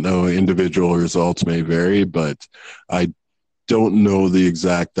 I don't know, individual results may vary, but I don't know the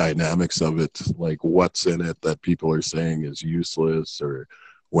exact dynamics of it, like what's in it that people are saying is useless or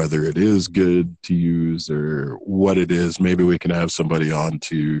whether it is good to use or what it is. Maybe we can have somebody on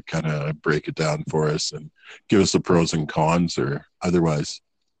to kind of break it down for us and give us the pros and cons or otherwise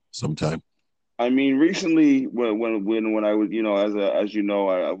sometime. I mean, recently when I was, as you know,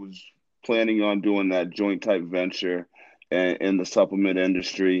 I was planning on doing that joint type venture in the supplement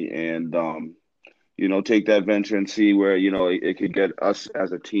industry, and take that venture and see where, it could get us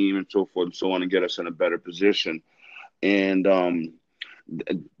as a team and so forth and so on and get us in a better position. And,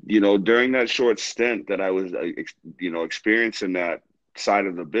 during that short stint that I was, experiencing that side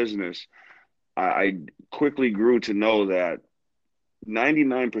of the business, I quickly grew to know that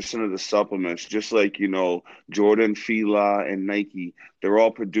 99% of the supplements, just like, Jordan, Fila, and Nike, they're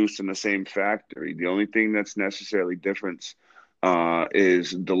all produced in the same factory. The only thing that's necessarily different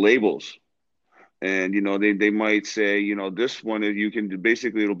is the labels. And, they might say, this one, you can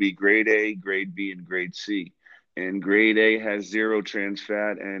basically, it'll be grade A, grade B, and grade C. And grade A has zero trans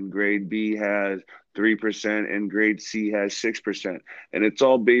fat, and grade B has 3%, and grade C has 6%. And it's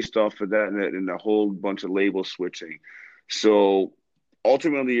all based off of that and a whole bunch of label switching. So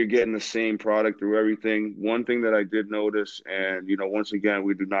ultimately, you're getting the same product through everything. One thing that I did notice, and, once again,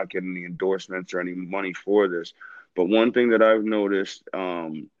 we do not get any endorsements or any money for this, but one thing that I've noticed,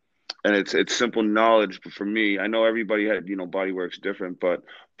 and it's simple knowledge. But for me, I know everybody had, body works different, but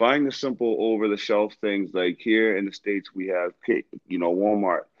buying the simple over the shelf things like here in the States, we have,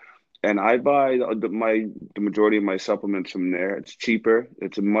 Walmart. And I buy the majority of my supplements from there. It's cheaper.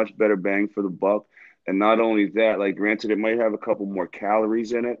 It's a much better bang for the buck. And not only that, like granted, it might have a couple more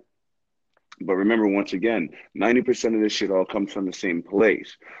calories in it, but remember, once again, 90% of this shit all comes from the same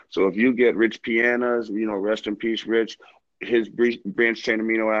place. So if you get Rich Piana's, rest in peace, Rich, his branched chain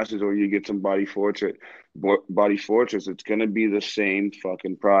amino acids, or you get some Body Fortress, it's gonna be the same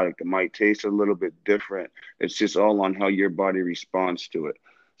fucking product. It might taste a little bit different. It's just all on how your body responds to it.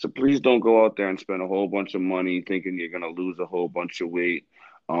 So please don't go out there and spend a whole bunch of money thinking you're gonna lose a whole bunch of weight.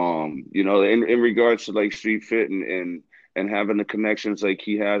 In regards to like Street Fit and having the connections like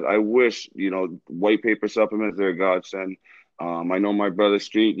he has. I wish, white paper supplements, they're a godsend. I know my brother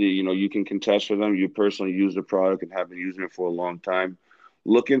Street, you can contest for them. You personally use the product and have been using it for a long time.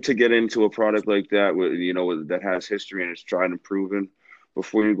 Looking to get into a product like that that has history and it's tried and proven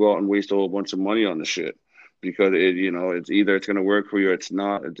before you go out and waste a whole bunch of money on the shit. Because it's either it's going to work for you, or it's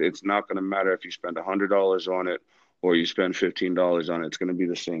not. It's not going to matter if you spend $100 on it or you spend $15 on it. It's going to be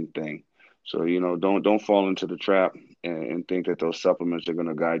the same thing. So, don't fall into the trap and think that those supplements are going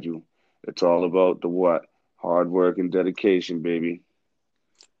to guide you. It's all about the what? Hard work and dedication, baby.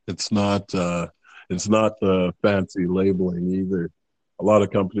 It's not the fancy labeling either. A lot of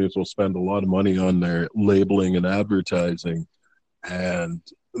companies will spend a lot of money on their labeling and advertising, and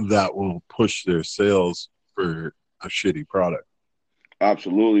that will push their sales for a shitty product.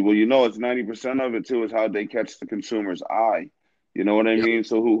 Absolutely. Well, it's 90% of it too is how they catch the consumer's eye. You know what I Yep, mean?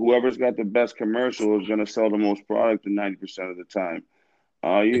 So whoever's got the best commercial is going to sell the most product in 90% of the time.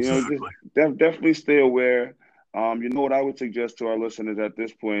 Just exactly. definitely stay aware. What I would suggest to our listeners at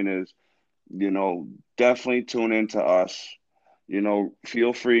this point is, definitely tune in to us.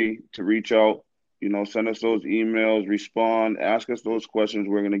 Feel free to reach out, send us those emails, respond, ask us those questions.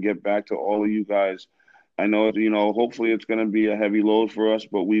 We're going to get back to all of you guys. I know, hopefully it's going to be a heavy load for us,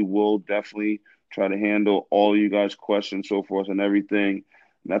 but we will definitely try to handle all of you guys' questions, so forth, and everything.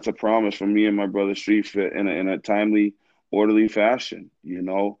 And that's a promise from me and my brother Street Fit in a timely, orderly fashion. We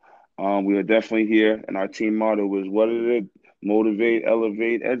are definitely here, and our team motto is what is it? Motivate,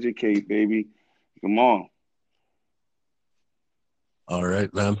 elevate, educate, baby. Come on. All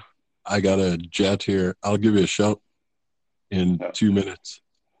right, man. I got a jet here. I'll give you a shout in Uh, 2 minutes.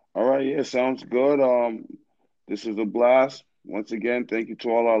 All right, yeah, sounds good. This is a blast. Once again, thank you to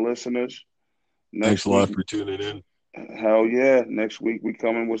all our listeners. Thanks Next a week, lot for tuning in. hell yeah, next week we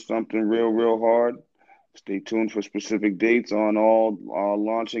coming with something real, real hard. Stay tuned for specific dates on all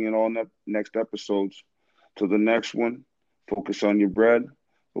launching and all next episodes. To the next one, focus on your bread,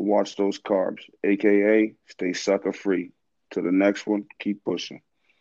 but watch those carbs, aka stay sucker free. To the next one, keep pushing.